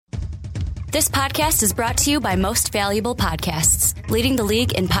This podcast is brought to you by Most Valuable Podcasts, leading the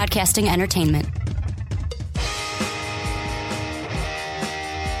league in podcasting entertainment.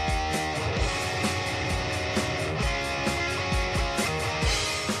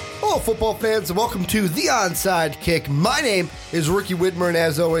 Hello, football fans, and welcome to The Onside Kick. My name is Ricky Widmer, and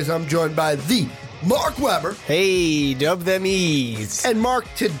as always, I'm joined by the Mark Weber. Hey, dub them E's. And Mark,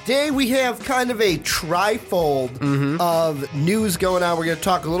 today we have kind of a trifold of news going on. We're going to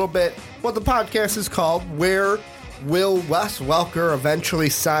talk a little bit what the podcast is called, Where Will Wes Welker Eventually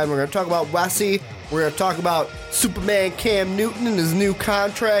Sign? We're going to talk about Wessie. We're going to talk about Superman Cam Newton and his new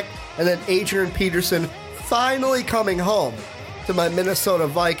contract, and then Adrian Peterson finally coming home to my Minnesota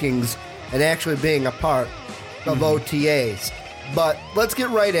Vikings and actually being a part of OTAs. But let's get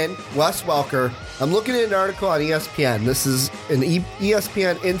right in. Wes Welker. I'm looking at an article on ESPN. This is an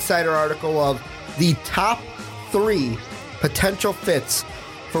ESPN Insider article of the top 3 potential fits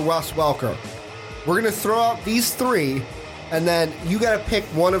for Wes Welker. We're going to throw out these 3, and then you got to pick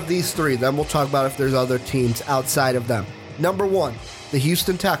one of these 3. Then we'll talk about if there's other teams outside of them. Number 1, the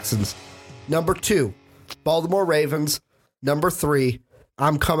Houston Texans. Number 2, Baltimore Ravens. Number 3,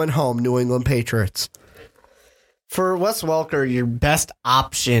 I'm coming home, New England Patriots. For Wes Welker, your best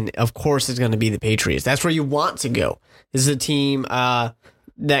option, of course, is going to be the Patriots. That's where you want to go. This is a team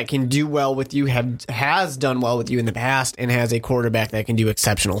that can do well with you, has done well with you in the past, and has a quarterback that can do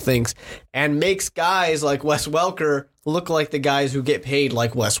exceptional things, and makes guys like Wes Welker look like the guys who get paid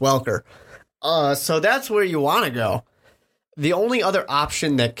like Wes Welker. So that's where you want to go. The only other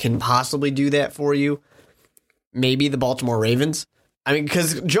option that can possibly do that for you, maybe the Baltimore Ravens. I mean,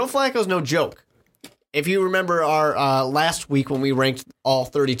 because Joe Flacco's no joke. If you remember our last week when we ranked all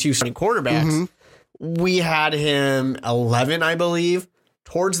 32 starting quarterbacks, we had him 11, I believe,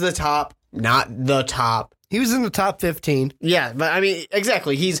 towards the top, not the top. He was in the top 15. Yeah, but I mean,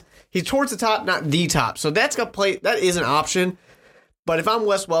 exactly. He's towards the top, not the top. So that is an option. But if I'm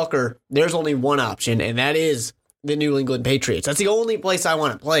Wes Welker, there's only one option, and that is the New England Patriots. That's the only place I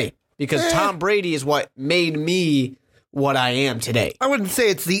want to play. Because Tom Brady is what made me what I am today. I wouldn't say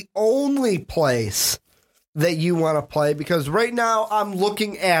it's the only place that you want to play, because right now I'm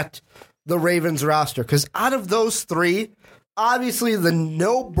looking at the Ravens roster. Because out of those 3, obviously the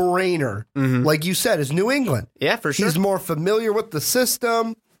no-brainer, like you said, is New England. Yeah, for sure. He's more familiar with the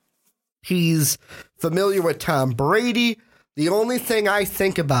system. He's familiar with Tom Brady. The only thing I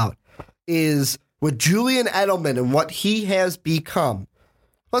think about is with Julian Edelman and what he has become.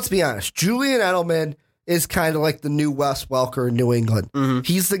 Let's be honest, Julian Edelman is kind of like the new Wes Welker in New England.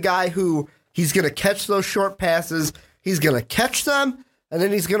 He's the guy who he's going to catch those short passes, he's going to catch them, and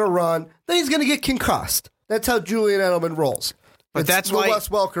then he's going to run, then he's going to get concussed. That's how Julian Edelman rolls. But that's why Wes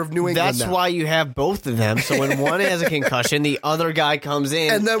Welker of New England. That's why you have both of them. So when one has a concussion, the other guy comes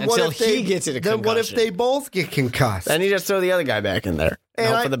in and then until he gets it a concussion. Then what if they both get concussed? Then you just throw the other guy back in there and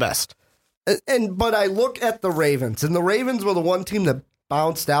hope for the best. But I look at the Ravens, and the Ravens were the one team that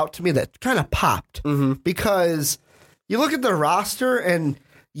bounced out to me that kind of popped because you look at their roster, and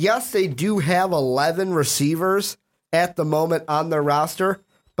yes, they do have 11 receivers at the moment on their roster,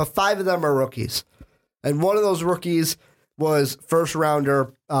 but 5 of them are rookies. And one of those rookies was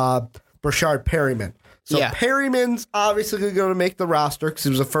first-rounder Brashard Perryman. So Perryman's obviously going to make the roster because he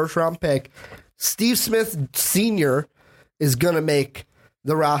was a first-round pick. Steve Smith Sr. is going to make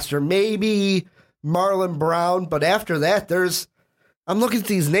the roster. Maybe Marlon Brown, but after that, I'm looking at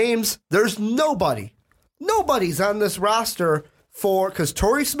these names. There's nobody. Nobody's on this roster because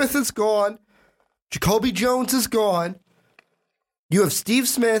Torrey Smith is gone. Jacoby Jones is gone. You have Steve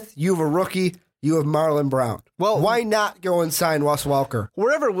Smith. You have a rookie. You have Marlon Brown. Well, why not go and sign Wes Welker?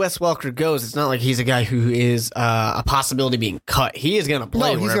 Wherever Wes Welker goes, it's not like he's a guy who is a possibility of being cut. He is going to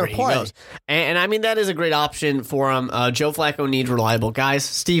play wherever he goes. And I mean, that is a great option for him. Joe Flacco needs reliable guys.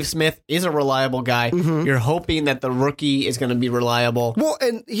 Steve Smith is a reliable guy. You're hoping that the rookie is going to be reliable. Well,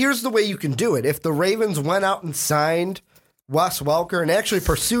 and here's the way you can do it. If the Ravens went out and signed Wes Welker and actually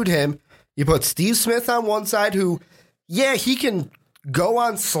pursued him, you put Steve Smith on one side who, he can go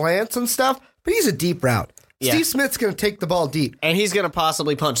on slants and stuff, but he's a deep route. Yeah. Steve Smith's going to take the ball deep. And he's going to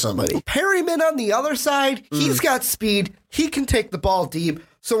possibly punch somebody. Perryman on the other side, he's got speed. He can take the ball deep.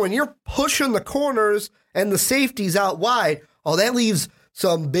 So when you're pushing the corners and the safeties out wide, that leaves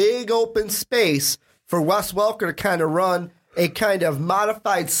some big open space for Wes Welker to kind of run a kind of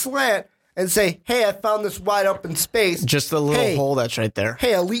modified slant and say, hey, I found this wide open space. Just a little hole that's right there.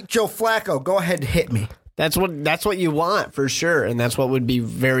 Hey, elite Joe Flacco, go ahead and hit me. That's what you want for sure, and that's what would be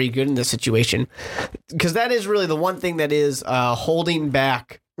very good in this situation, because that is really the one thing that is holding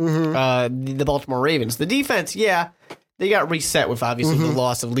back the Baltimore Ravens. The defense, They got reset with obviously the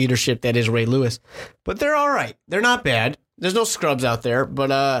loss of leadership that is Ray Lewis. But they're all right. They're not bad. There's no scrubs out there.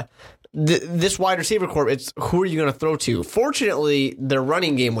 But this wide receiver corps, it's who are you going to throw to? Fortunately, their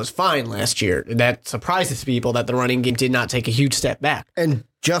running game was fine last year. That surprises people that the running game did not take a huge step back. And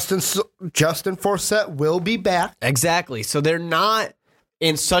Justin Forsett will be back. Exactly. So they're not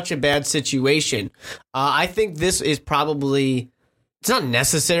in such a bad situation. I think this is probably, it's not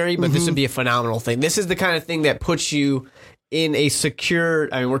necessary, but this would be a phenomenal thing. This is the kind of thing that puts you in a secure,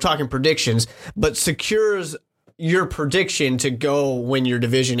 I mean, we're talking predictions, but secures your prediction to go win your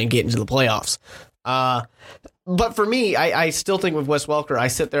division and get into the playoffs. But for me, I still think with Wes Welker, I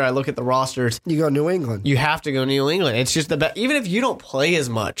sit there, I look at the rosters. You go New England. You have to go New England. It's just the best. Even if you don't play as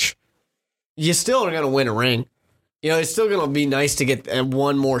much, you still are going to win a ring. You know, it's still going to be nice to get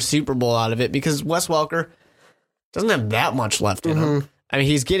one more Super Bowl out of it because Wes Welker doesn't have that much left in him. I mean,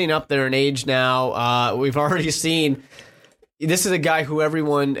 he's getting up there in age now. We've already seen, this is a guy who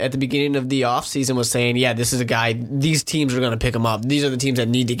everyone at the beginning of the offseason was saying, yeah, this is a guy, these teams are going to pick him up. These are the teams that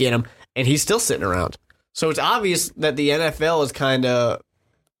need to get him. And he's still sitting around. So it's obvious that the NFL is kind of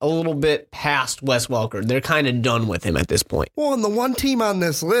a little bit past Wes Welker. They're kind of done with him at this point. Well, and the one team on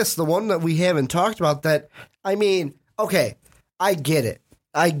this list, the one that we haven't talked about that, I mean, okay, I get it.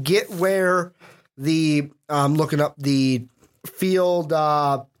 I get where I'm looking up the Field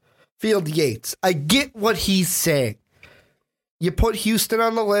Yates. I get what he's saying. You put Houston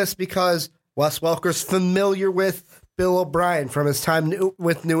on the list because Wes Welker's familiar with Bill O'Brien from his time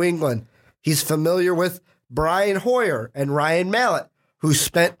with New England. He's familiar with Brian Hoyer and Ryan Mallett, who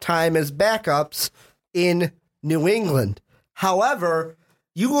spent time as backups in New England. However,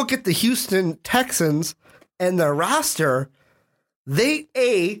 you look at the Houston Texans and their roster, they,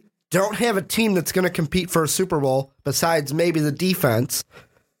 don't have a team that's going to compete for a Super Bowl besides maybe the defense.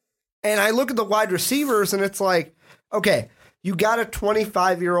 And I look at the wide receivers, and it's like, okay, you got a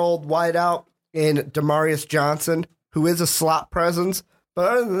 25-year-old wideout in Demaryius Johnson, who is a slot presence.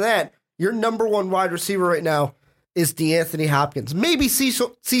 But other than that, your number one wide receiver right now is DeAnthony Hopkins. Maybe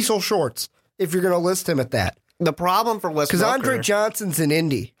Cecil Shorts, if you're going to list him at that. The problem for Wes Welker, because Andre Johnson's in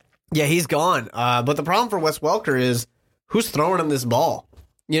Indy. Yeah, he's gone. But the problem for Wes Welker is who's throwing him this ball?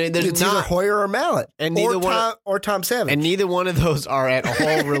 You know, there's it's either Hoyer or Mallett, and or Tom Savage, and neither one of those are at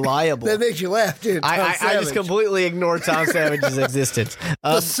all reliable. That makes you laugh, dude. I just completely ignore Tom Savage's existence.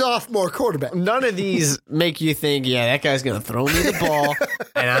 The sophomore quarterback. None of these make you think, yeah, that guy's going to throw me the ball,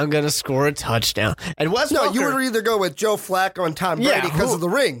 and I'm going to score a touchdown. And Wes Welker, you would either go with Joe Flacco and Tom Brady because of the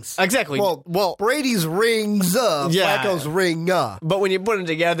rings. Exactly. Well, Brady's rings up, Flacco's ring up. But when you put them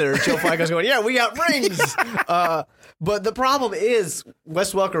together, Joe Flacco's going, yeah, we got rings. But the problem is,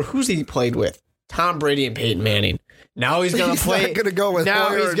 Wes Welker, who's he played with? Tom Brady and Peyton Manning. Now he's going to play. Not gonna go with now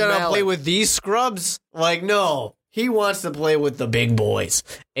Hoyer he's going to and play with these scrubs? Like, no. He wants to play with the big boys.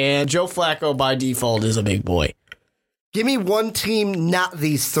 And Joe Flacco, by default, is a big boy. Give me one team, not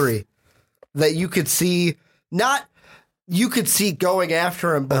these three, that you could see, going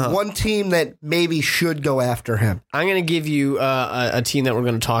after him, but one team that maybe should go after him. I'm going to give you a team that we're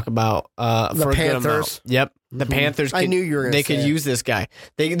going to talk about. The Panthers. Yep. The Panthers. I knew you were going to say They could use this guy.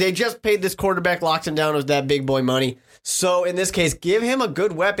 They just paid this quarterback, locked him down with that big boy money. So in this case, give him a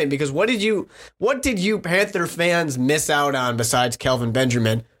good weapon, because what did you Panther fans miss out on besides Kelvin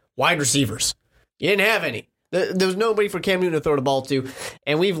Benjamin? Wide receivers. You didn't have any. There was nobody for Cam Newton to throw the ball to,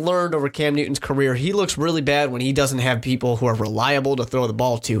 and we've learned over Cam Newton's career, he looks really bad when he doesn't have people who are reliable to throw the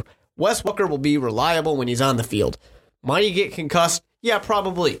ball to. Wes Welker will be reliable when he's on the field. Might he get concussed? Yeah,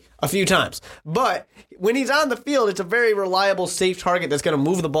 probably a few times. But when he's on the field, it's a very reliable, safe target that's going to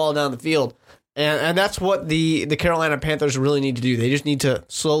move the ball down the field. And that's what the Carolina Panthers really need to do. They just need to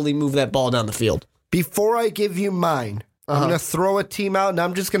slowly move that ball down the field. Before I give you mine, I'm going to throw a team out, and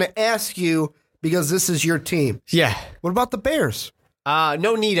I'm just going to ask you, because this is your team. Yeah. What about the Bears?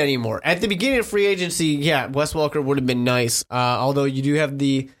 No need anymore. At the beginning of free agency, yeah, Wes Welker would have been nice. Although you do have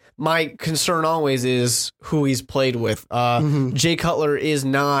my concern always is who he's played with. Jay Cutler is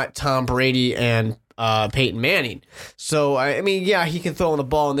not Tom Brady and Peyton Manning. So, I mean, yeah, he can throw on the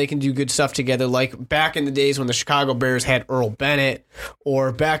ball and they can do good stuff together, like back in the days when the Chicago Bears had Earl Bennett,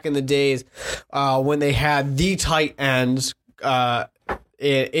 or back in the days when they had the tight ends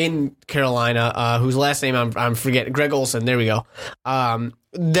in Carolina, whose last name I'm forgetting, Greg Olsen. There we go. How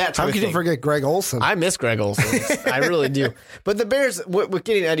can you forget Greg Olsen? I miss Greg Olsen. I really do. But the Bears, with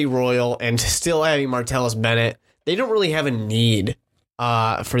getting Eddie Royal and still having Martellus Bennett, they don't really have a need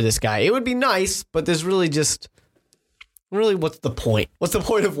for this guy. It would be nice, but there's really what's the point? What's the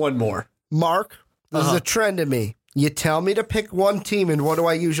point of one more? Mark, this is a trend to me. You tell me to pick one team, and what do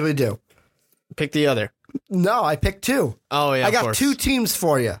I usually do? Pick the other. No, I picked two. Oh, yeah, I got of course. two teams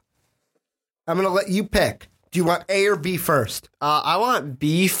for you. I'm going to let you pick. Do you want A or B first? I want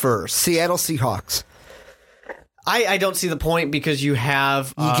B first. Seattle Seahawks. I don't see the point because you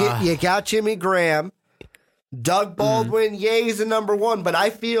have... You got Jimmy Graham. Doug Baldwin, yay, he's the number one. But I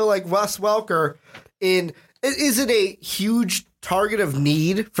feel like Wes Welker, is it a huge target of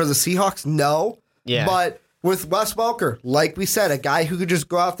need for the Seahawks? No. Yeah. But with Wes Welker, like we said, a guy who could just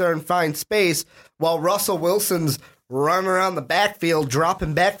go out there and find space while Russell Wilson's running around the backfield,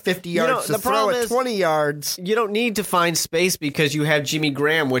 dropping back 50 yards to throw at 20 yards. You don't need to find space because you have Jimmy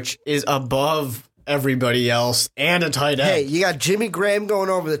Graham, which is above everybody else, and a tight end. Hey, you got Jimmy Graham going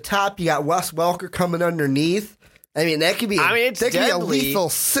over the top. You got Wes Welker coming underneath. I mean, that could be. It's deadly.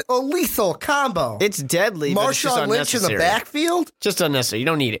 A lethal combo. It's deadly. But it's just Marshawn Lynch in the backfield. Just unnecessary. You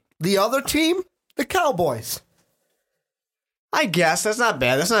don't need it. The other team, the Cowboys. I guess that's not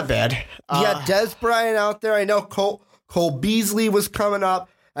bad. That's not bad. You got Des Bryant out there. I know Cole Beasley was coming up.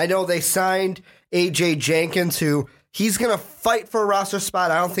 I know they signed A.J. Jenkins, who he's going to fight for a roster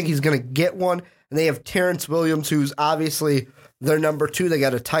spot. I don't think he's going to get one. And they have Terrence Williams, who's obviously their number two. They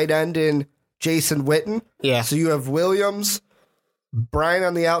got a tight end in Jason Witten. Yeah. So you have Williams, Bryant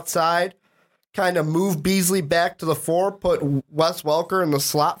on the outside, kind of move Beasley back to the four, put Wes Welker in the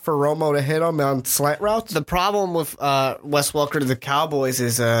slot for Romo to hit him on slant routes. The problem with Wes Welker to the Cowboys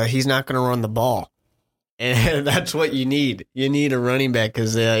is he's not going to run the ball. And that's what you need. You need a running back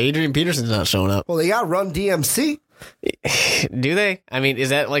because Adrian Peterson's not showing up. Well, they got Run DMC. Do they? I mean, is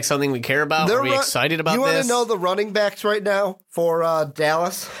that like something we care about? Are we excited about this? You want to know the running backs right now for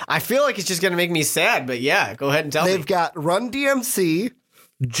Dallas? I feel like it's just going to make me sad, but yeah, go ahead and tell me. They've got Run DMC,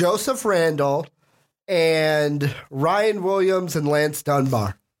 Joseph Randall, and Ryan Williams and Lance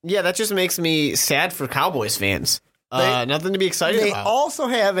Dunbar. Yeah, that just makes me sad for Cowboys fans. Nothing to be excited about. They also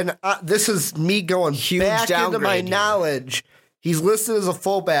have this is me going Huge back into my downgrade here. knowledge. He's listed as a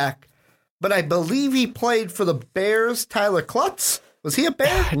fullback, but I believe he played for the Bears. Tyler Klutz. Was he a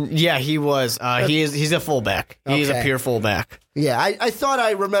Bear? Yeah, he was. He's a fullback. He's a pure fullback. Yeah, I thought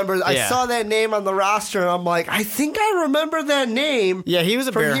I remembered. I saw that name on the roster, and I'm like, I think I remember that name. Yeah, he was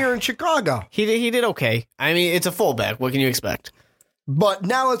a from Bear. here in Chicago. He did okay. I mean, it's a fullback. What can you expect? But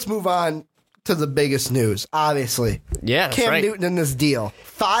now let's move on to the biggest news, obviously. Yeah, that's Cam right. Newton in this deal.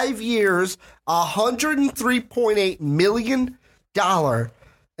 5 years, $103.8 million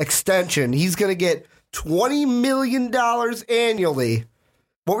extension. He's going to get $20 million annually.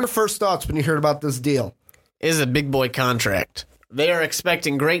 What were your first thoughts when you heard about this deal? It is a big boy contract. They are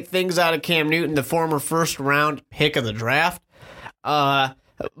expecting great things out of Cam Newton, the former first-round pick of the draft. But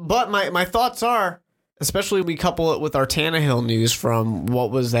my thoughts are, especially we couple it with our Tannehill news from, what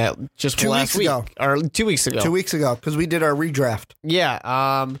was that, just 2 last weeks ago. week? Or 2 weeks ago. 2 weeks ago, because we did our redraft.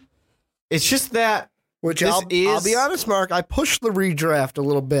 Yeah, it's just that Which I'll be honest, Mark, I pushed the redraft a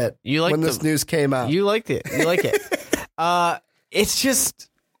little bit when this news came out. You liked it. You like it. It's just,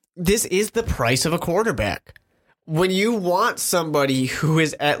 this is the price of a quarterback. When you want somebody who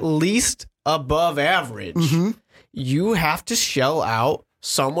is at least above average, you have to shell out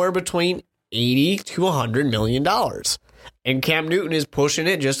somewhere between $80 to $100 million. And Cam Newton is pushing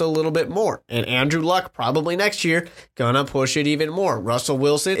it just a little bit more. And Andrew Luck probably next year gonna push it even more. Russell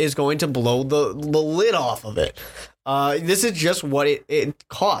Wilson is going to blow the lid off of it. This is just what it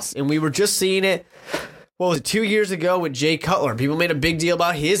costs. And we were just seeing it, what was it, 2 years ago with Jay Cutler. People made a big deal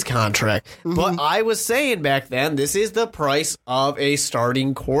about his contract. But I was saying back then, this is the price of a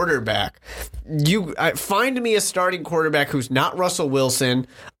starting quarterback. Find me a starting quarterback who's not Russell Wilson,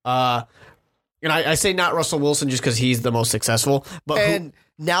 and I say not Russell Wilson just because he's the most successful. But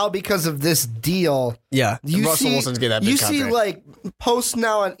now because of this deal, Russell Wilson's getting that big contract. You see like posts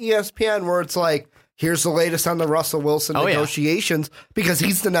now on ESPN where it's like, here's the latest on the Russell Wilson negotiations because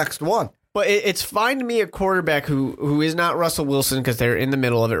he's the next one. But it's find me a quarterback who is not Russell Wilson because they're in the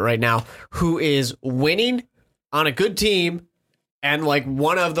middle of it right now, who is winning on a good team and like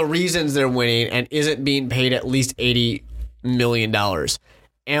one of the reasons they're winning and isn't being paid at least $80 million.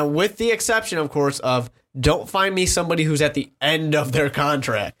 And with the exception, of course, of don't find me somebody who's at the end of their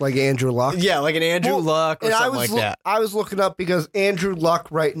contract. Like Andrew Luck? Yeah, like an Andrew Luck or something like that. I was looking up because Andrew Luck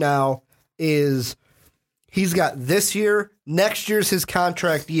right now he's got this year, next year's his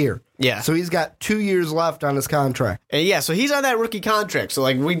contract year. Yeah. So he's got 2 years left on his contract. And yeah, so he's on that rookie contract. So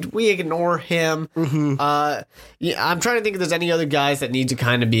like we ignore him. I'm trying to think if there's any other guys that need to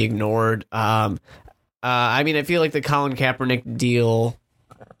kind of be ignored. I mean, I feel like the Colin Kaepernick deal,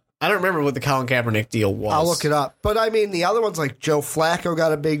 I don't remember what the Colin Kaepernick deal was. I'll look it up. But I mean, the other ones like Joe Flacco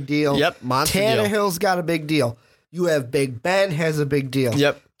got a big deal. Yep, monster deal. Tannehill's got a big deal. You have Big Ben has a big deal.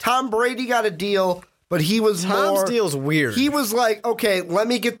 Yep. Tom Brady got a deal, but he was Tom's deal's weird. He was like, okay, let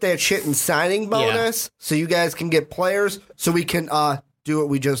me get that shit in signing bonus so you guys can get players so we can do what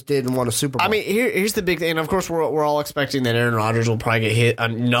we just did and won a Super Bowl. I mean, here's the big thing. And of course, we're all expecting that Aaron Rodgers will probably get hit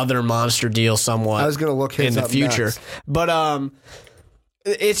another monster deal somewhat. I was going to look his in the up future. next. But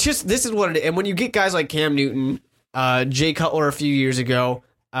it's just, this is what it is. And when you get guys like Cam Newton, Jay Cutler a few years ago,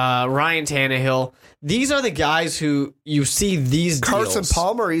 Ryan Tannehill, these are the guys who you see these Carson deals.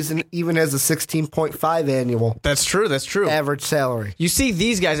 Palmer even has a 16.5 annual. That's true. Average salary. You see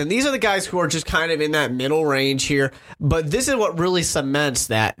these guys, and these are the guys who are just kind of in that middle range here. But this is what really cements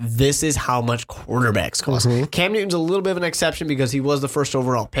that this is how much quarterbacks cost. Cam Newton's a little bit of an exception because he was the first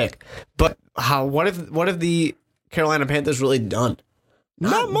overall pick. But what have the Carolina Panthers really done?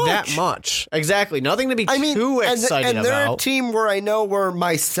 Not much. That much. Exactly. Nothing to be too excited about. And they're a team where I know where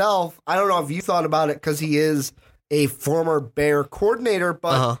myself, I don't know if you thought about it because he is a former Bear coordinator,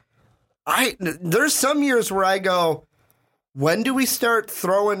 but there's some years where I go, when do we start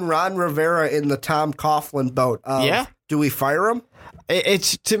throwing Ron Rivera in the Tom Coughlin boat? Do we fire him?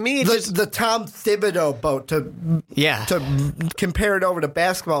 It's to me the Tom Thibodeau boat to compare it over to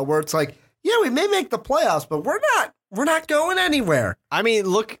basketball, where it's like, yeah, we may make the playoffs, but we're not going anywhere. I mean,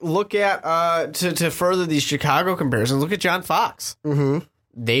 look at to further these Chicago comparisons. Look at John Fox. Mm-hmm.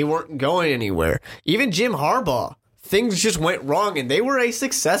 They weren't going anywhere. Even Jim Harbaugh, things just went wrong, and they were a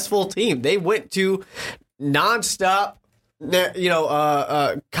successful team. They went to nonstop,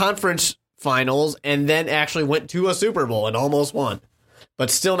 conference finals, and then actually went to a Super Bowl and almost won,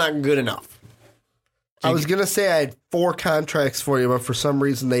 but still not good enough. I was going to say I had 4 contracts for you, but for some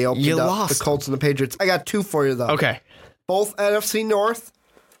reason they opened up the Colts and the Patriots. I got 2 for you, though. Okay. Both NFC North,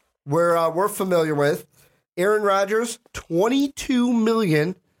 where we're familiar with. Aaron Rodgers, $22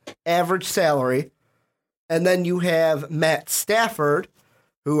 million average salary. And then you have Matt Stafford,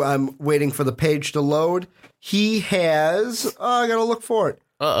 who I'm waiting for the page to load. He has, I got to look for it.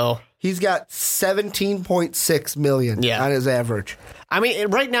 Uh-oh. He's got $17.6 million on his average. I mean,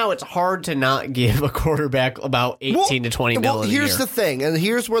 right now it's hard to not give a quarterback about 18 to 20 million a year. Here's the thing, and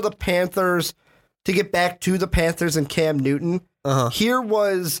here's where the Panthers, to get back to the Panthers and Cam Newton, here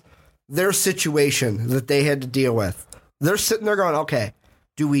was their situation that they had to deal with. They're sitting there going, okay,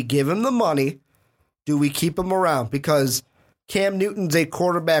 do we give him the money? Do we keep him around? Because Cam Newton's a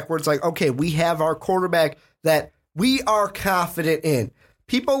quarterback where it's like, okay, we have our quarterback that we are confident in.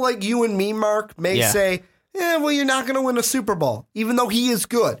 People like you and me, Mark, may say, well, you're not going to win a Super Bowl, even though he is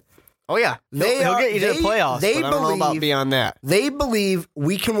good. Oh, yeah. He'll get you to the playoffs, but I don't know about beyond that. They believe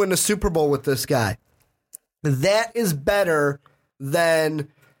we can win a Super Bowl with this guy. That is better than,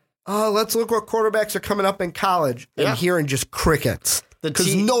 let's look what quarterbacks are coming up in college and hearing just crickets.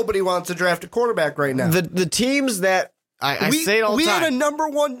 Because nobody wants to draft a quarterback right now. The teams that, I say it all the time. We had a number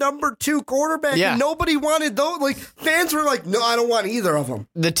 1, number 2 quarterback, and nobody wanted those. Like, fans were like, no, I don't want either of them.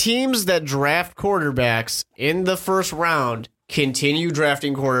 The teams that draft quarterbacks in the first round continue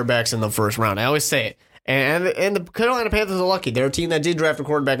drafting quarterbacks in the first round. I always say it. And the Carolina Panthers are lucky. They're a team that did draft a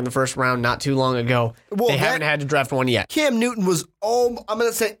quarterback in the first round not too long ago. Well, they haven't had to draft one yet. Cam Newton was, I'm going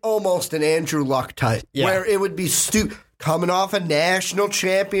to say, almost an Andrew Luck type, where it would be coming off a national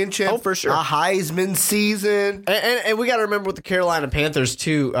championship. Oh, for sure. A Heisman season. And we got to remember with the Carolina Panthers,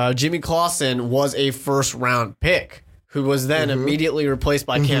 too, Jimmy Clausen was a first-round pick who was then immediately replaced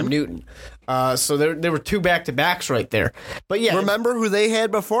by Cam Newton. So there were 2 back-to-backs right there. But yeah, remember who they had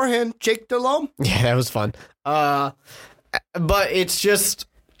beforehand? Jake Delhomme? Yeah, that was fun. But it's just,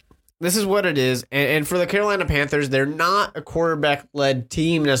 this is what it is. And for the Carolina Panthers, they're not a quarterback-led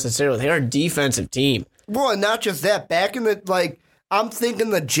team necessarily. They are a defensive team. Well, and not just that. Back in the, I'm thinking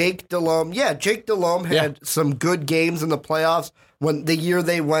the Jake Delhomme. Yeah, Jake Delhomme had some good games in the playoffs when the year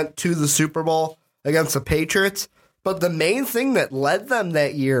they went to the Super Bowl against the Patriots. But the main thing that led them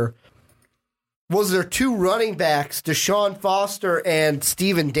that year was their 2 running backs, Deshaun Foster and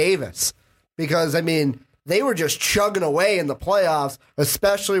Steven Davis. Because, I mean, they were just chugging away in the playoffs,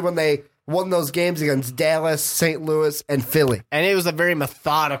 especially when they won those games against Dallas, St. Louis, and Philly. And it was a very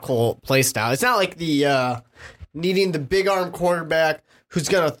methodical play style. It's not like the needing the big arm quarterback who's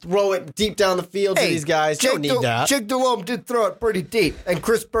going to throw it deep down the field to these guys. You don't need that. Jake Delhomme did throw it pretty deep, and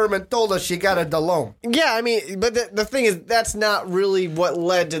Chris Berman told us you got a Delhomme. Yeah, I mean, but the thing is, that's not really what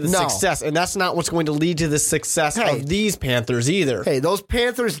led to the success, and that's not what's going to lead to the success of these Panthers either. Hey, those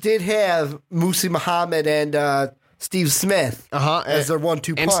Panthers did have Musi Muhammad and Steve Smith as their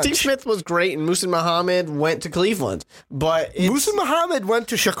 1-2 punch. And Steve Smith was great, and Musa Muhammad went to Cleveland. But Musa Muhammad went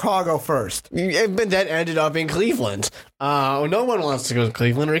to Chicago first. But that ended up in Cleveland. No one wants to go to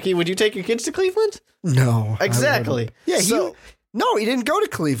Cleveland. Ricky, would you take your kids to Cleveland? No. Exactly. Yeah, No, he didn't go to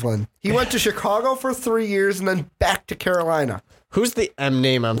Cleveland. He went to Chicago for 3 years and then back to Carolina. Who's the M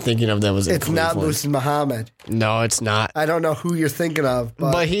name I'm thinking of that was in Cleveland? It's not Musa Muhammad. No, it's not. I don't know who you're thinking of.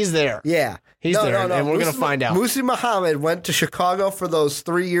 But he's there. Yeah. He's there, and we're going to find out. Musa Muhammad went to Chicago for those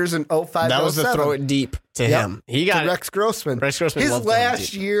 3 years in 05 That was the throw it deep to him. He got Rex Grossman. Rex Grossman His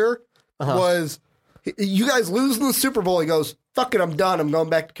last year was, you guys lose in the Super Bowl. He goes, fuck it, I'm done. I'm going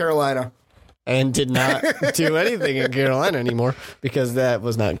back to Carolina. And did not do anything in Carolina anymore because that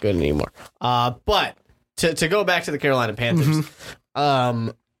was not good anymore. But to go back to the Carolina Panthers,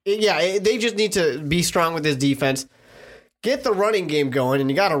 they just need to be strong with this defense. Get the running game going, and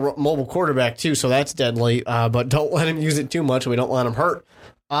you got a mobile quarterback, too, so that's deadly. But don't let him use it too much. We don't let him hurt.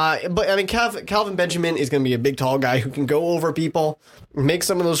 But, I mean, Calvin Benjamin is going to be a big, tall guy who can go over people, make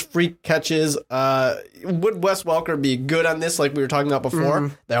some of those freak catches. Would Wes Welker be good on this like we were talking about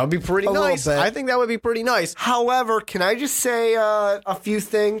before? That would be pretty nice. I think that would be pretty nice. However, can I just say a few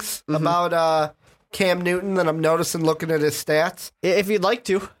things about Cam Newton that I'm noticing looking at his stats? If you'd like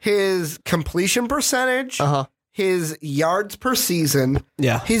to. His completion percentage. His yards per season,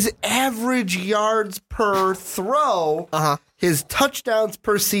 his average yards per throw, his touchdowns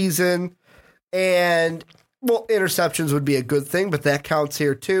per season, and, well, interceptions would be a good thing, but that counts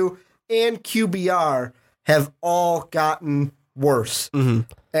here too, and QBR have all gotten worse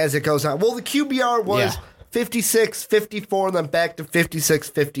as it goes on. Well, the QBR was 56, 54, then back to 56,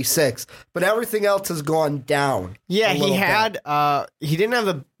 56. But everything else has gone down. Yeah, he didn't have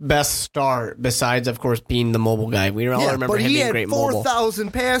the best start besides, of course, being the mobile guy. We all remember him being great mobile. But he had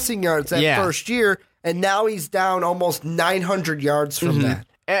 4,000 passing yards that first year, and now he's down almost 900 yards from that.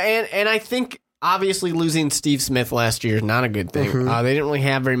 And I think, obviously, losing Steve Smith last year is not a good thing. They didn't really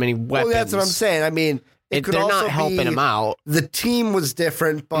have very many weapons. Well, that's what I'm saying. I mean, they're not helping him out. The team was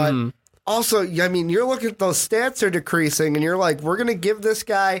different, but... Also, I mean, you're looking at those stats are decreasing, and you're like, we're going to give this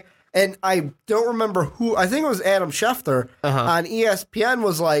guy, and I don't remember who, I think it was Adam Schefter on ESPN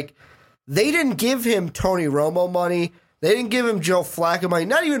was like, they didn't give him Tony Romo money. They didn't give him Joe Flacco money,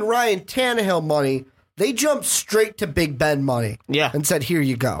 not even Ryan Tannehill money. They jumped straight to Big Ben money and said, here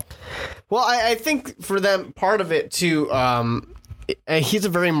you go. Well, I think for them, part of it, too, he's a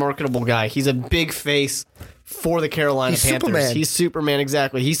very marketable guy. He's a big face for the Carolina Panthers. Superman. He's Superman,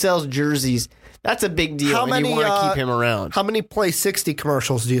 exactly. He sells jerseys. That's a big deal, and you want to keep him around. How many Play 60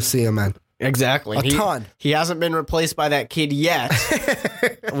 commercials do you see him in? Exactly. A ton. He hasn't been replaced by that kid yet.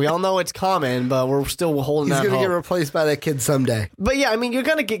 We all know it's coming, but we're still holding that hope. He's going to get replaced by that kid someday. But yeah, I mean, you're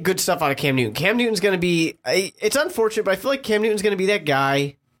going to get good stuff out of Cam Newton. Cam Newton's going to be... It's unfortunate, but I feel like Cam Newton's going to be that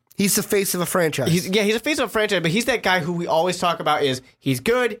guy... He's the face of a franchise. He's the face of a franchise, but he's that guy who we always talk about is he's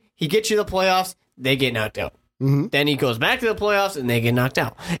good, he gets you the playoffs, they get knocked out. Then he goes back to the playoffs, and they get knocked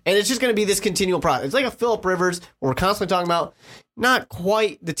out. And it's just going to be this continual process. It's like a Phillip Rivers, where we're constantly talking about not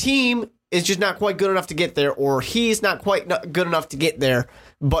quite, the team is just not quite good enough to get there, or he's not quite good enough to get there,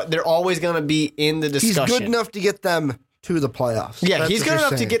 but they're always going to be in the discussion. He's good enough to get them to the playoffs. Yeah, he's good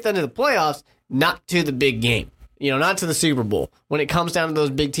enough to get them to the playoffs, not to the big game. Not to the Super Bowl. When it comes down to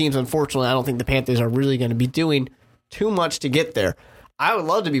those big teams, unfortunately, I don't think the Panthers are really going to be doing too much to get there. I would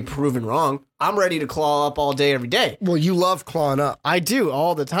love to be proven wrong. I'm ready to claw up all day, every day. Well, you love clawing up. I do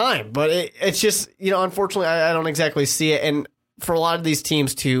all the time. But it's just, unfortunately, I don't exactly see it. And for a lot of these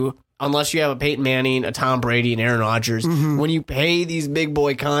teams, too, unless you have a Peyton Manning, a Tom Brady, and Aaron Rodgers, when you pay these big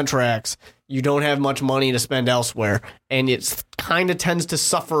boy contracts, you don't have much money to spend elsewhere. And it kind of tends to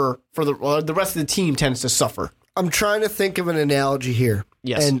suffer for the rest of the team tends to suffer. I'm trying to think of an analogy here.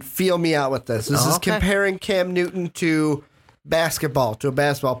 Yes. And feel me out with this. This is comparing Cam Newton to basketball, to a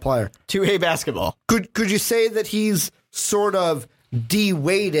basketball player. To a basketball. Could you say that he's sort of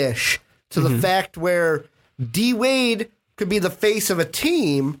D-Wade-ish to the fact where D-Wade could be the face of a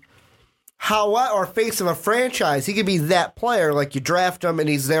team, or face of a franchise. He could be that player, like you draft him and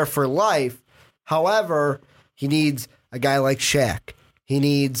he's there for life. However, he needs a guy like Shaq. He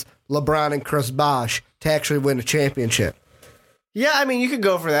needs LeBron and Chris Bosh to actually win a championship. Yeah, I mean, you could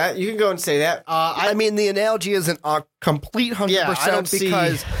go for that. You can go and say that. I mean, the analogy isn't a complete 100%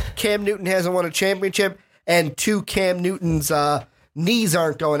 because Cam Newton hasn't won a championship, and Cam Newton's knees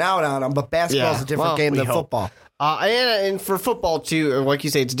aren't going out on him, but basketball's a different game than football. And for football, too, like you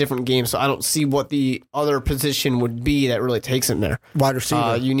say, it's a different game, so I don't see what the other position would be that really takes him there. Wide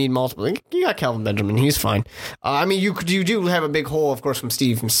receiver. You need multiple. You got Calvin Benjamin. He's fine. I mean, you do have a big hole, of course, from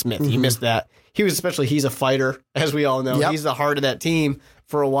Steve Smith. You missed that. He's a fighter, as we all know. Yep. He's the heart of that team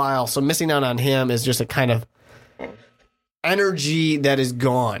for a while, so missing out on him is just a kind of energy that is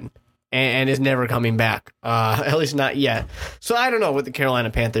gone and is never coming back, at least not yet. So I don't know with the Carolina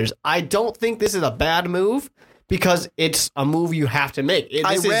Panthers. I don't think this is a bad move, because it's a move you have to make.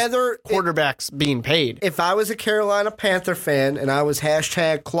 I'd rather quarterbacks being paid. If I was a Carolina Panther fan and I was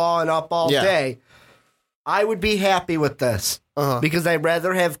hashtag clawing up all day, I would be happy with this because I'd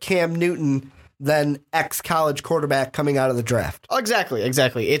rather have Cam Newton than ex-college quarterback coming out of the draft. Exactly.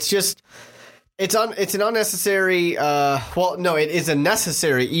 It's just it's an unnecessary. It is a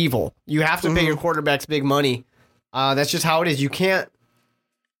necessary evil. You have to pay your quarterbacks big money. That's just how it is. You can't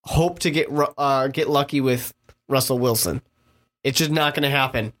hope to get lucky with Russell Wilson. It's just not going to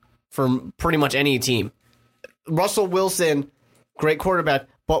happen for pretty much any team. Russell Wilson, great quarterback,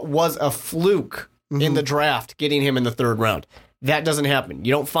 but was a fluke in the draft, getting him in the third round. That doesn't happen.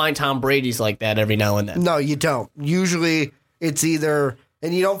 You don't find Tom Brady's like that every now and then. No, you don't. Usually it's either,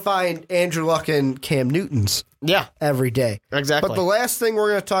 and you don't find Andrew Luck and Cam Newton's every day. Exactly. But the last thing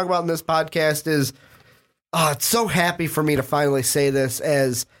we're going to talk about in this podcast is, it's so happy for me to finally say this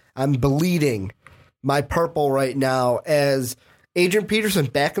as I'm bleeding my purple right now, as Adrian Peterson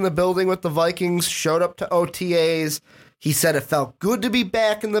back in the building with the Vikings, showed up to OTAs. He said it felt good to be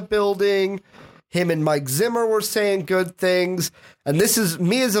back in the building. Him and Mike Zimmer were saying good things. And this is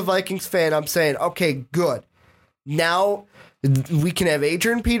me as a Vikings fan. I'm saying, okay, good. Now we can have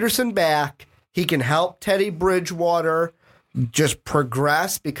Adrian Peterson back. He can help Teddy Bridgewater just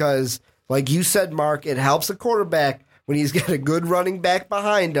progress because, like you said, Mark, it helps a quarterback when he's got a good running back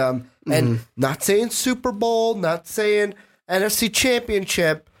behind him. And not saying Super Bowl, not saying NFC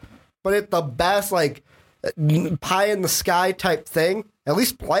Championship, but at the best, like, pie in the sky type thing, at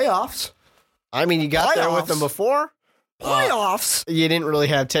least playoffs. I mean, you got there with them before. Playoffs. You didn't really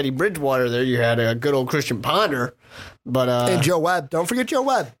have Teddy Bridgewater there. You had a good old Christian Ponder. But and Joe Webb. Don't forget Joe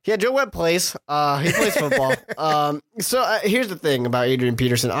Webb. Yeah, Joe Webb plays. He plays football. Here's the thing about Adrian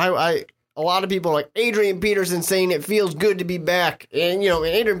Peterson. A lot of people are like, Adrian Peterson saying it feels good to be back. And,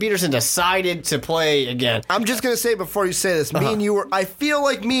 Adrian Peterson decided to play again. I'm just going to say before you say this, I feel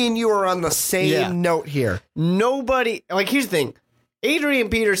like me and you are on the same note here. Nobody, here's the thing. Adrian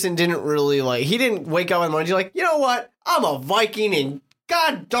Peterson didn't really, he didn't wake up in the morning. He's like, you know what? I'm a Viking and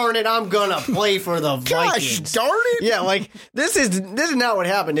God darn it, I'm going to play for the Vikings. Gosh darn it. Yeah, this is not what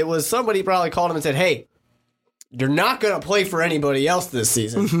happened. It was somebody probably called him and said, hey, you're not going to play for anybody else this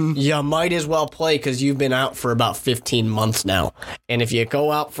season. You might as well play because you've been out for about 15 months now. And if you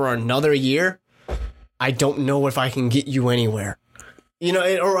go out for another year, I don't know if I can get you anywhere.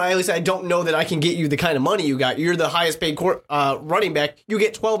 Or at least I don't know that I can get you the kind of money you got. You're the highest paid running back. You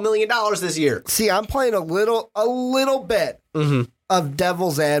get $12 million this year. See, I'm playing a little bit of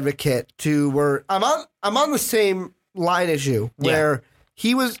devil's advocate to where I'm on the same line as you, where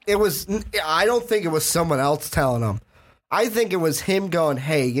I don't think it was someone else telling him. I think it was him going,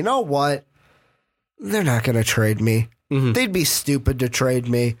 hey, you know what? They're not going to trade me. They'd be stupid to trade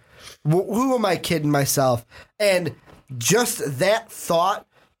me. Who am I kidding myself? And just that thought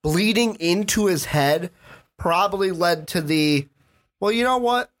bleeding into his head probably led to well, you know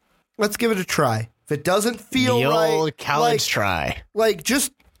what? Let's give it a try. If it doesn't feel the right. Old college try.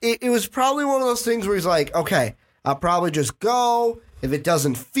 It was probably one of those things where he's like, okay, I'll probably just go. If it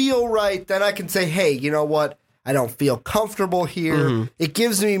doesn't feel right, then I can say, hey, you know what? I don't feel comfortable here. It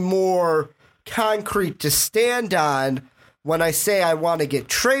gives me more concrete to stand on when I say I want to get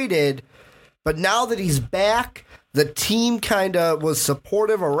traded. But now that he's back, the team kind of was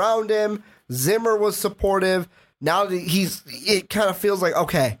supportive around him. Zimmer was supportive. Now that it kind of feels like,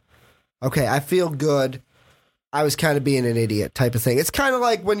 okay, I feel good. I was kind of being an idiot type of thing. It's kind of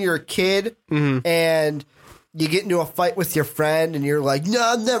like when you're a kid and you get into a fight with your friend and you're like, no,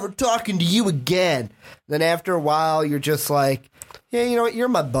 I'm never talking to you again. Then after a while, you're just like, yeah, you know what? You're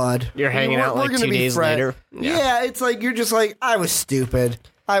my bud. You're hanging out like 2 days later. Yeah, it's like you're just like, I was stupid.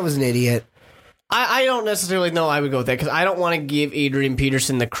 I was an idiot. I don't necessarily know I would go with that because I don't want to give Adrian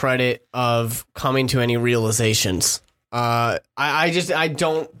Peterson the credit of coming to any realizations. I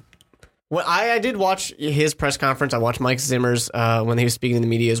don't. When I did watch his press conference. I watched Mike Zimmer's when he was speaking to the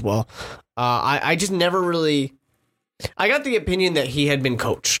media as well. I just never really. I got the opinion that he had been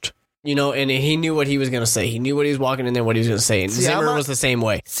coached, and he knew what he was going to say. He knew what he was walking in there, what he was going to say. And Zimmer was the same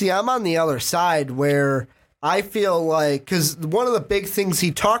way. See, I'm on the other side where I feel like, because one of the big things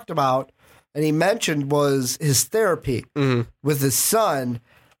he talked about and he mentioned was his therapy with his son.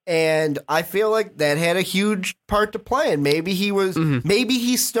 And I feel like that had a huge part to play. And maybe maybe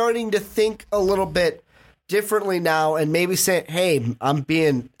he's starting to think a little bit differently now and maybe saying, hey, I'm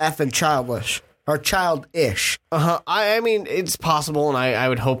being effing childish or childish. I mean, it's possible, and I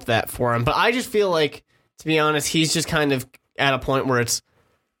would hope that for him. But I just feel like, to be honest, he's just kind of at a point where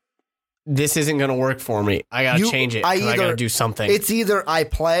this isn't going to work for me. I got to change it. I got to do something. It's either I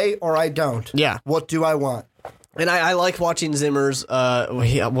play or I don't. Yeah. What do I want? And I like watching Zimmer's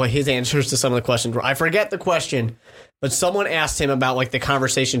his answers to some of the questions. I forget the question, but someone asked him about like the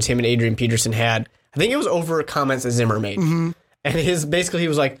conversations him and Adrian Peterson had. I think it was over comments that Zimmer made. Mm-hmm. And he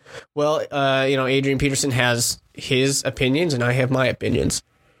was like, well, Adrian Peterson has his opinions and I have my opinions.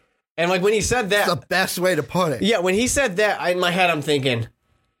 And like when he said that, that's the best way to put it. Yeah, when he said that, in my head I'm thinking,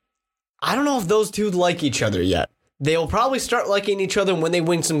 I don't know if those two like each other yet. They'll probably start liking each other when they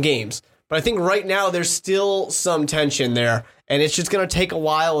win some games. But I think right now there's still some tension there, and it's just going to take a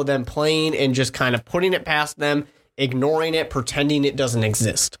while of them playing and just kind of putting it past them, ignoring it, pretending it doesn't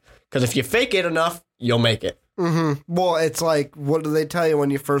exist. Because if you fake it enough, you'll make it. Mm-hmm. Well, it's like, what do they tell you when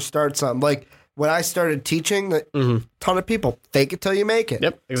you first start something? Like, when I started teaching, a ton of people, fake it till you make it.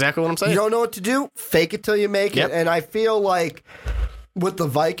 Yep, exactly what I'm saying. You don't know what to do? Fake it till you make it. And I feel like with the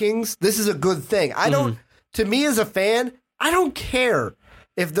Vikings, this is a good thing. To me as a fan, I don't care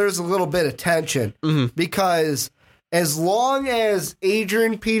if there's a little bit of tension because as long as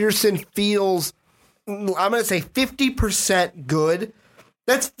Adrian Peterson feels, I'm going to say 50% good,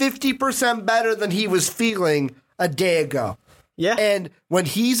 that's 50% better than he was feeling a day ago. Yeah. And when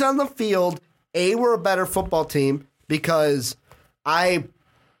he's on the field, we're a better football team because I'm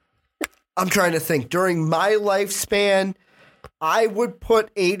trying to think. During my lifespan, I would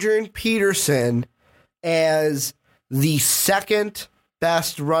put Adrian Peterson as the second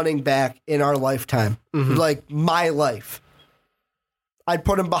best running back in our lifetime. Like my life. I'd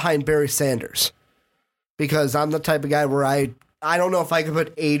put him behind Barry Sanders because I'm the type of guy where I don't know if I could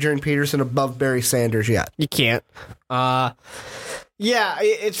put Adrian Peterson above Barry Sanders yet. You can't. Yeah,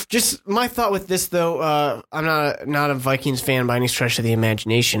 it's just my thought with this, though. I'm not a Vikings fan by any stretch of the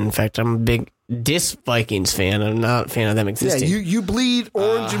imagination. In fact, I'm a big Vikings fan. I'm not a fan of them existing. Yeah, you bleed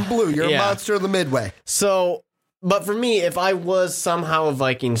orange and blue. You're a monster of the Midway. So, but for me, if I was somehow a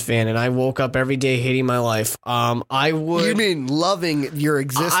Vikings fan and I woke up every day hating my life, I would. You mean loving your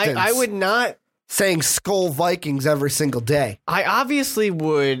existence? I would not. Saying Skull Vikings every single day. I obviously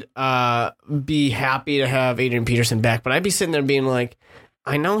would be happy to have Adrian Peterson back, but I'd be sitting there being like,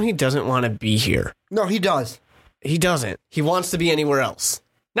 I know he doesn't want to be here. No, he does. He doesn't. He wants to be anywhere else.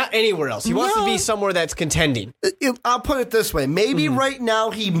 Not anywhere else. He wants to be somewhere that's contending. I'll put it this way. Maybe right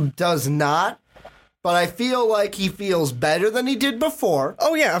now he does not, but I feel like he feels better than he did before.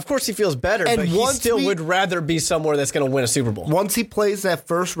 Oh, yeah, of course he feels better, but he still would rather be somewhere that's going to win a Super Bowl. Once he plays that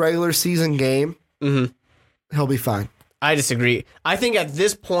first regular season game, he'll be fine. I disagree. I think at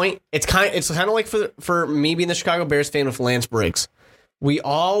this point, it's kind of like for me being the Chicago Bears fan with Lance Briggs. We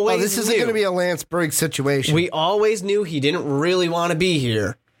always this isn't going to be a Lance Briggs situation. We always knew he didn't really want to be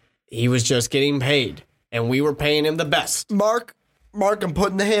here. He was just getting paid, and we were paying him the best. Mark, I'm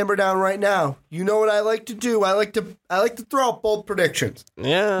putting the hammer down right now. You know what I like to do? I like to throw out bold predictions.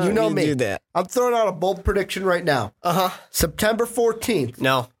 Yeah, you know me. Do that. I'm throwing out a bold prediction right now. September 14th.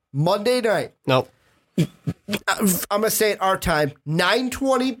 No. Monday night. Nope. I'm going to say it our time.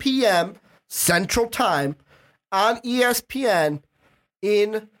 9:20 p.m. Central Time on ESPN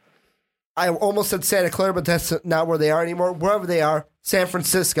in, I almost said Santa Clara, but that's not where they are anymore. Wherever they are, San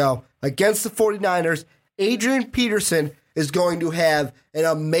Francisco, against the 49ers. Adrian Peterson is going to have an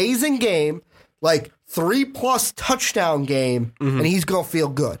amazing game, like 3+ touchdown game, and he's going to feel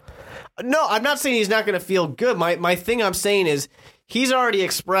good. No, I'm not saying he's not going to feel good. My thing I'm saying is he's already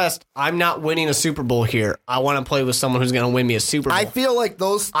expressed, I'm not winning a Super Bowl here. I want to play with someone who's going to win me a Super Bowl. I feel like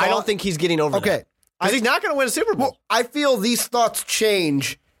those I don't think he's getting over that. Because he's not going to win a Super Bowl. Well, I feel these thoughts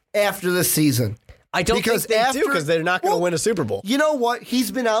change after this season. I don't think they do because they're not going to win a Super Bowl. You know what?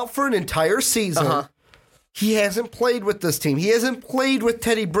 He's been out for an entire season. He hasn't played with this team. He hasn't played with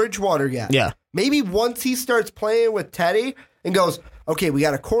Teddy Bridgewater yet. Yeah. Maybe once he starts playing with Teddy and goes, okay, we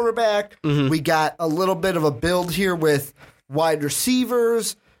got a quarterback. We got a little bit of a build here with wide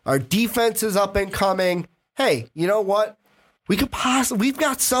receivers. Our defense is up and coming. Hey, you know what? We've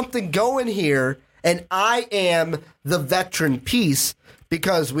got something going here, and I am the veteran piece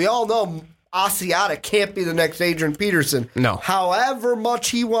because we all know Asiata can't be the next Adrian Peterson. No. However much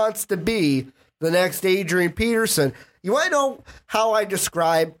he wants to be the next Adrian Peterson. You want to know how I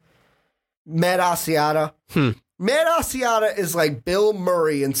describe Matt Asiata? Matt Asiata is like Bill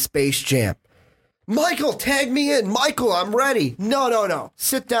Murray in Space Jam. Michael, tag me in. Michael, I'm ready. No.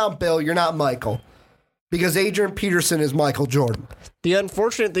 Sit down, Bill. You're not Michael. Because Adrian Peterson is Michael Jordan. The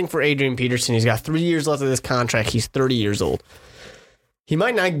unfortunate thing for Adrian Peterson, he's got 3 years left of this contract. He's 30 years old. He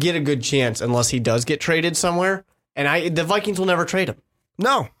might not get a good chance unless he does get traded somewhere. And the Vikings will never trade him.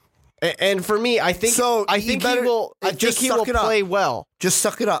 No. And for me, I think he will play well. Just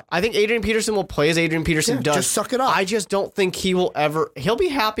suck it up. I think Adrian Peterson will play as Adrian Peterson does. Just suck it up. I just don't think he will ever. He'll be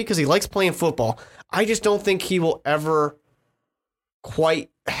happy because he likes playing football. I just don't think he will ever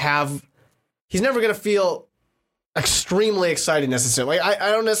quite have. He's never going to feel extremely excited necessarily.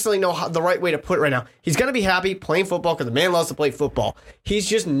 I don't necessarily know the right way to put it right now. He's going to be happy playing football because the man loves to play football. He's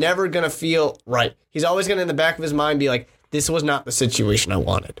just never going to feel right. He's always going to, in the back of his mind, be like, this was not the situation I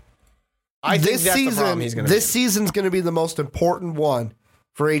wanted. I think that's the problem he's going to This season's going to be the most important one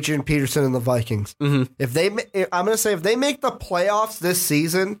for Adrian Peterson and the Vikings. Mm-hmm. I'm going to say if they make the playoffs this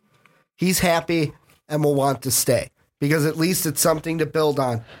season, he's happy and will want to stay because at least it's something to build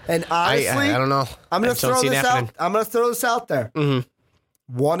on. And honestly, I don't know. I'm going to throw this out. I'm going to throw this out there.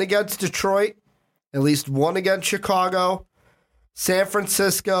 Mm-hmm. One against Detroit, at least one against Chicago, San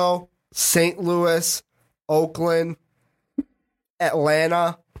Francisco, St. Louis, Oakland,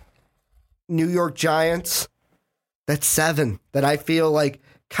 Atlanta, New York Giants. That's 7 that I feel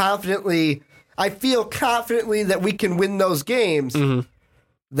confidently that we can win those games. Mm-hmm.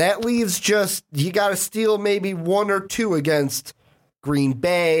 That leaves just, you got to steal maybe 1 or 2 against Green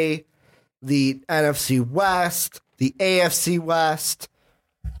Bay, the NFC West, the AFC West.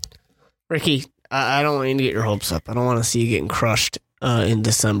 Ricky, I don't want you to get your hopes up. I don't want to see you getting crushed in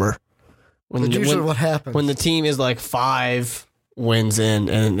December. That's usually what happens. When the team is 5 wins in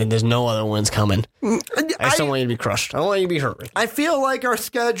and there's no other wins coming. I just don't want you to be crushed. I don't want you to be hurt. I feel like our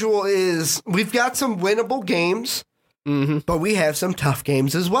schedule is, we've got some winnable games, but we have some tough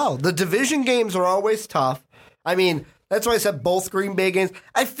games as well. The division games are always tough. I mean, that's why I said both Green Bay games.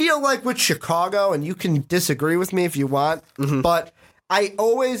 I feel like with Chicago, and you can disagree with me if you want, but I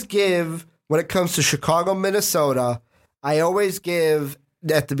always give, when it comes to Chicago, Minnesota, I always give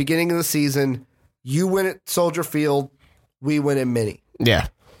at the beginning of the season, you win at Soldier Field, we win in Mini. Yeah.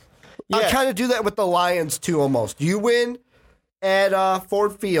 I kind of do that with the Lions, too, almost. You win at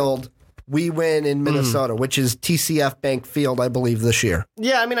Ford Field, we win in Minnesota, which is TCF Bank Field, I believe, this year.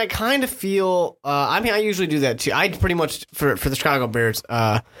 Yeah, I mean, I kind of feel... I usually do that, too. I pretty much, for the Chicago Bears,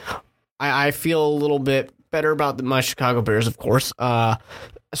 I feel a little bit better about my Chicago Bears, of course.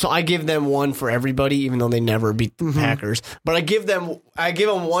 So I give them 1 for everybody, even though they never beat the Packers. But I give them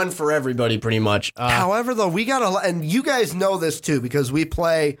 1 for everybody, pretty much. However, though, we got and you guys know this too because we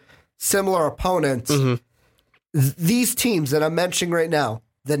play similar opponents. These teams that I'm mentioning right now,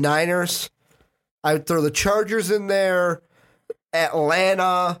 the Niners, I would throw the Chargers in there,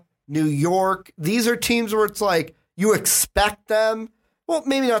 Atlanta, New York. These are teams where it's you expect them. Well,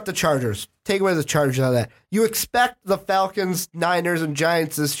 maybe not the Chargers. Take away the Chargers out of that. You expect the Falcons, Niners, and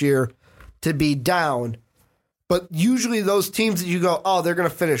Giants this year to be down, but usually those teams that you go, oh, they're going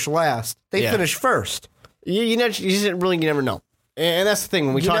to finish last, they finish first. You never know. And that's the thing.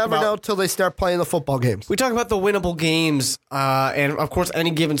 When we talk about... You never know until they start playing the football games. We talk about the winnable games, and of course, any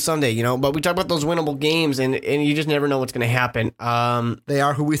given Sunday, but we talk about those winnable games, and you just never know what's going to happen. They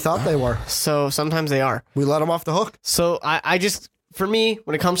are who we thought they were. So sometimes they are. We let them off the hook. So I just... For me,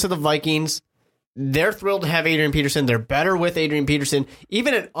 when it comes to the Vikings, they're thrilled to have Adrian Peterson. They're better with Adrian Peterson.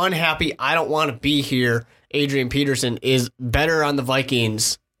 Even an unhappy, I don't want to be here, Adrian Peterson is better on the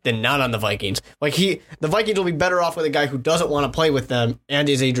Vikings than not on the Vikings. The Vikings will be better off with a guy who doesn't want to play with them and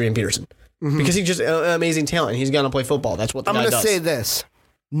is Adrian Peterson. Because he's just an amazing talent. He's going to play football. That's what the guy does. I'm going to say this.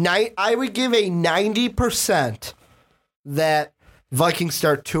 I would give a 90% that Vikings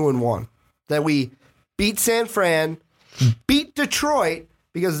start 2-1. That we beat San Fran, beat Detroit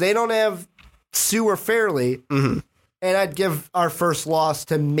because they don't have Sue or Fairley, and I'd give our first loss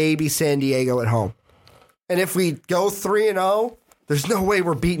to maybe San Diego at home. And if we go 3-0, there's no way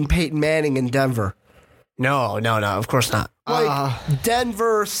we're beating Peyton Manning in Denver. No, of course not.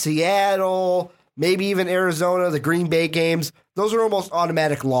 Denver, Seattle, maybe even Arizona, the Green Bay games, those are almost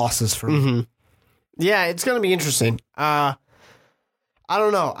automatic losses for me. Yeah, it's going to be interesting. I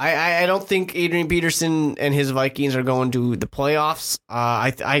don't know. I don't think Adrian Peterson and his Vikings are going to the playoffs.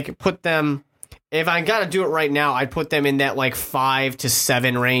 I could put them, if I got to do it right now, I'd put them in that 5 to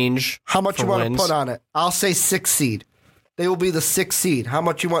 7 range. How much you want to put on it? I'll say 6 seed. They will be the 6th seed. How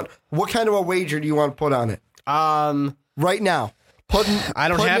much you want? What kind of a wager do you want to put on it? Right now. I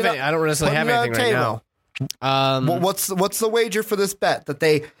don't have any. I don't necessarily have anything right now. What's the wager for this bet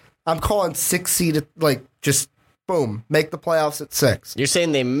that I'm calling 6 seed, just boom, make the playoffs at 6. You're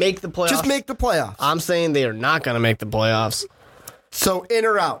saying they make the playoffs? Just make the playoffs. I'm saying they are not going to make the playoffs. So in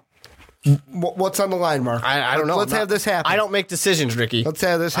or out? What's on the line, Mark? I don't know. Let's have this happen. I don't make decisions, Ricky. Let's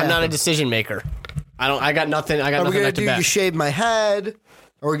have this happen. I'm not a decision maker. I got nothing. Are we going to do you shave my head?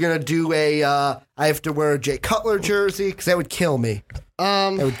 Are we going to do I have to wear a Jay Cutler jersey? Because that would kill me.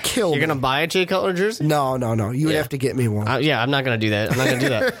 It would kill me. You're going to buy a Jay Cutler jersey? No. You would have to get me one. Yeah, I'm not going to do that. I'm not going to do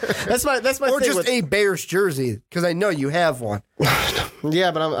that. That's my or thing just with, a Bears jersey, because I know you have one.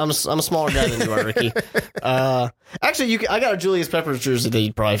 Yeah, but I'm a smaller guy than you are, Ricky. Actually, I got a Julius Peppers jersey that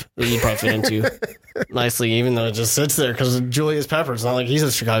you'd probably fit into nicely, even though it just sits there because Julius Peppers. It's not like he's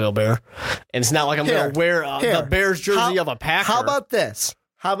a Chicago Bear, and it's not like I'm going to wear the Bears jersey of a Packer. How about this?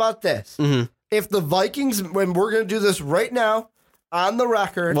 Mm-hmm. If the Vikings, when we're going to do this right now on the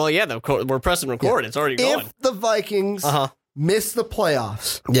record. Well, yeah, we're pressing record. Yeah. It's already going. If the Vikings miss the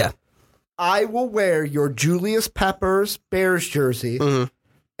playoffs, I will wear your Julius Peppers Bears jersey,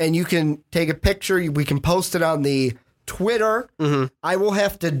 and you can take a picture. We can post it on the Twitter. I will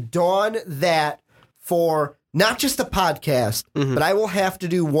have to don that for not just a podcast, but I will have to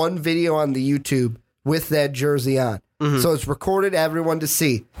do one video on the YouTube with that jersey on. So it's recorded, everyone to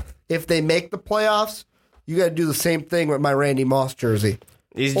see. If they make the playoffs, you got to do the same thing with my Randy Moss jersey.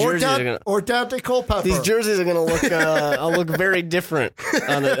 These jerseys are gonna, or Dante Culpepper. These jerseys are going to look very different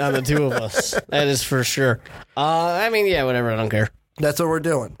on the two of us. That is for sure. I mean, yeah, whatever. I don't care. That's what we're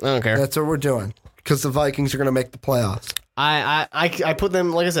doing. I don't care. That's what we're doing because the Vikings are going to make the playoffs. I put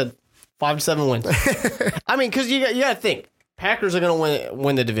them, like I said, 5 to 7 wins. I mean, because you got to think. Packers are going to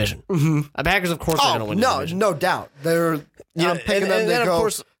win the division. Packers, of course, are going to win the division. No doubt. I'm picking them to go. Of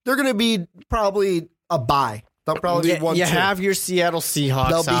course, they're going to be probably a bye. They'll probably be 1-2. You have your Seattle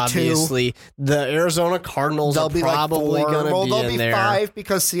Seahawks, obviously. 2. The Arizona Cardinals are probably going to be in there. They'll be 5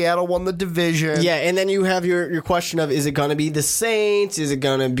 because Seattle won the division. Yeah, and then you have your question of, is it going to be the Saints? Is it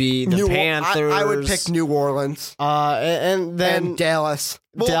going to be the Panthers? I would pick New Orleans. And Dallas.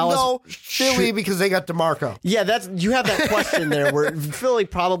 Well, no, Philly because they got DeMarco. Yeah, you have that question there where Philly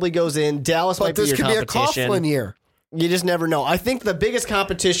probably goes in. Dallas might be your competition. But this could be a Coughlin year. You just never know. I think the biggest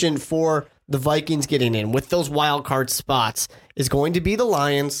competition for the Vikings getting in with those wild card spots is going to be the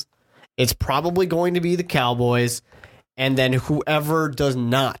Lions. It's probably going to be the Cowboys, and then whoever does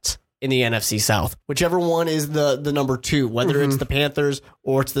not in the NFC South, whichever one is the number 2, whether it's the Panthers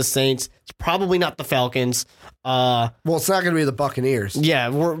or it's the Saints. It's probably not the Falcons. Well, it's not going to be the Buccaneers. Yeah,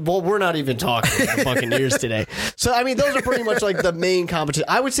 we're not even talking the Buccaneers today. So, I mean, those are pretty much like the main competition.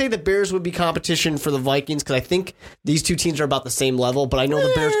 I would say the Bears would be competition for the Vikings because I think these two teams are about the same level, but I know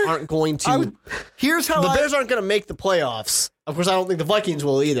the Bears aren't going to. The Bears aren't going to make the playoffs. Of course, I don't think the Vikings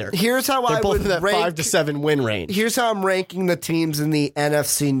will either. Here's how They're both in that 5 to 7 win range. Here's how I'm ranking the teams in the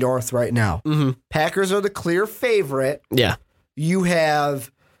NFC North right now. Packers are the clear favorite. Yeah. You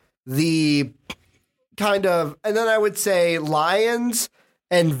have the kind of, and then I would say Lions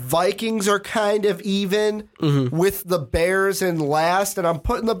and Vikings are kind of even with the Bears in last, and I'm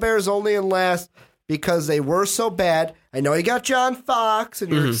putting the Bears only in last because they were so bad. I know you got John Fox,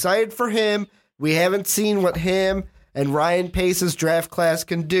 and you're excited for him. We haven't seen what him and Ryan Pace's draft class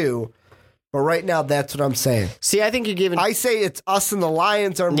can do. But right now, that's what I'm saying. See, I think you're giving... I say it's us and the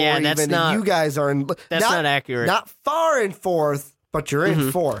Lions are more even, and you guys are in... That's not accurate. Not far in fourth, but you're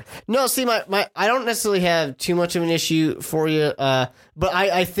in fourth. No, see, I don't necessarily have too much of an issue for you, but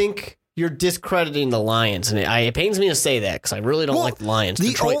I think you're discrediting the Lions, and it pains me to say that, because I really don't like the Lions.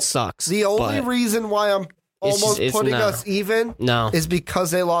 Detroit sucks. The only reason why I'm almost putting us even is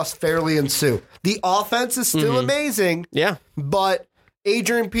because they lost Fairley and Sue. The offense is still amazing, but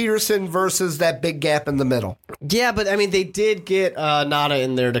Adrian Peterson versus that big gap in the middle. Yeah, but I mean, they did get Nada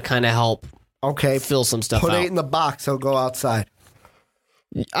in there to kind of help fill some stuff out. Put 8 in the box, he'll go outside.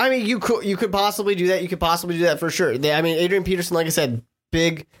 I mean, you could possibly do that. You could possibly do that for sure. I mean, Adrian Peterson, like I said,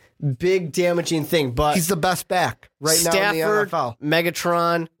 big damaging thing, but he's the best back right now in the NFL.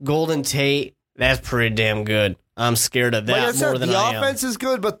 Megatron, Golden Tate, that's pretty damn good. I'm scared of that more than I am. The offense is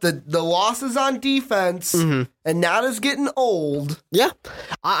good, but the losses on defense and Nada's getting old. Yeah.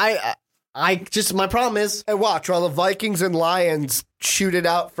 I just, my problem is... And watch, while the Vikings and Lions shoot it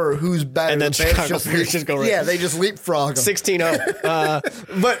out for who's better. And then Chicago Bears just go right. Yeah, they just leapfrog them.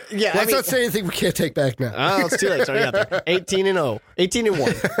 16-0. But, yeah, let's not say anything we can't take back now. Oh, it's too late. It's already out there. 18-0.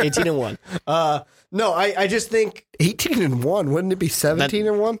 18-1. 18-1. No, I just think... 18-1. Wouldn't it be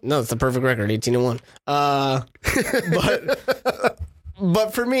 17-1? No, it's the perfect record. 18-1.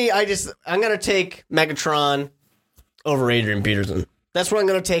 But for me, I'm going to take Megatron over Adrian Peterson. That's what I'm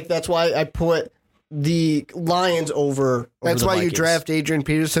going to take. That's why I put the Lions over That's the why Vikings. You draft Adrian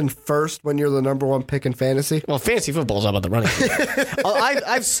Peterson first when you're the number 1 pick in fantasy? Well, fantasy football is all about the running.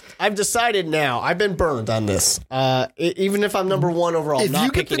 I've decided now. I've been burned on this. Even if I'm number 1 overall, if not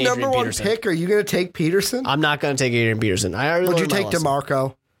you get the Adrian number 1 Peterson. pick, are you going to take Peterson? I'm not going to take Adrian Peterson. Would you take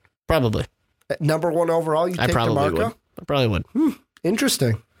DeMarco? Probably. Number 1 overall, you take DeMarco? I probably would.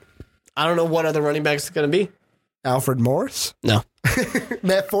 Interesting. I don't know what other running backs it's going to be. Alfred Morris? No.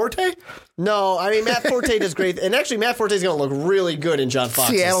 Matt Forte? No, I mean, Matt Forte does great. And actually, Matt Forte is going to look really good in John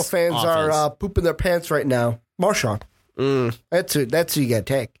Fox's Seattle fans offense. are pooping their pants right now. Marshawn. That's who you got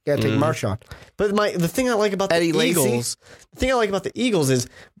to take. You got to take Marshawn. But the thing I like about the Eagles, is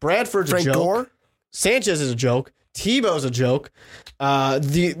Bradford's Frank a joke. Gore? Sanchez is a joke. Tebow's a joke.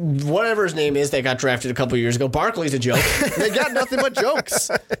 The whatever his name is that got drafted a couple years ago, Barkley's a joke. They got nothing but jokes.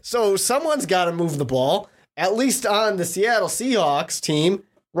 So someone's got to move the ball. At least on the Seattle Seahawks team,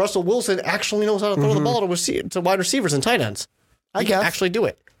 Russell Wilson actually knows how to throw the ball to wide receivers and tight ends. He can actually do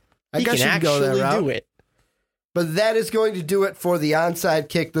it. I guess you can go that route. Do it. But that is going to do it for the Onside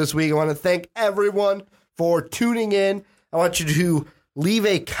Kick this week. I want to thank everyone for tuning in. I want you to leave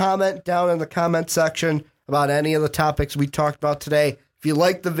a comment down in the comment section about any of the topics we talked about today. If you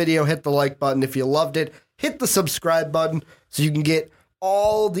liked the video, hit the like button. If you loved it, hit the subscribe button so you can get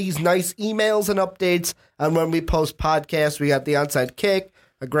all these nice emails and updates on when we post podcasts. We got the Onside Kick,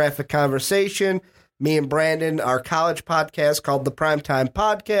 a graphic conversation, me and Brandon, our college podcast called the Primetime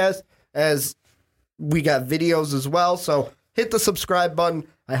Podcast, as we got videos as well. So hit the subscribe button.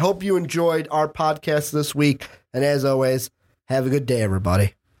 I hope you enjoyed our podcast this week. And as always, have a good day,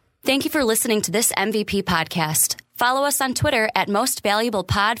 everybody. Thank you for listening to this MVP podcast. Follow us on Twitter at Most Valuable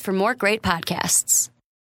Pod for more great podcasts.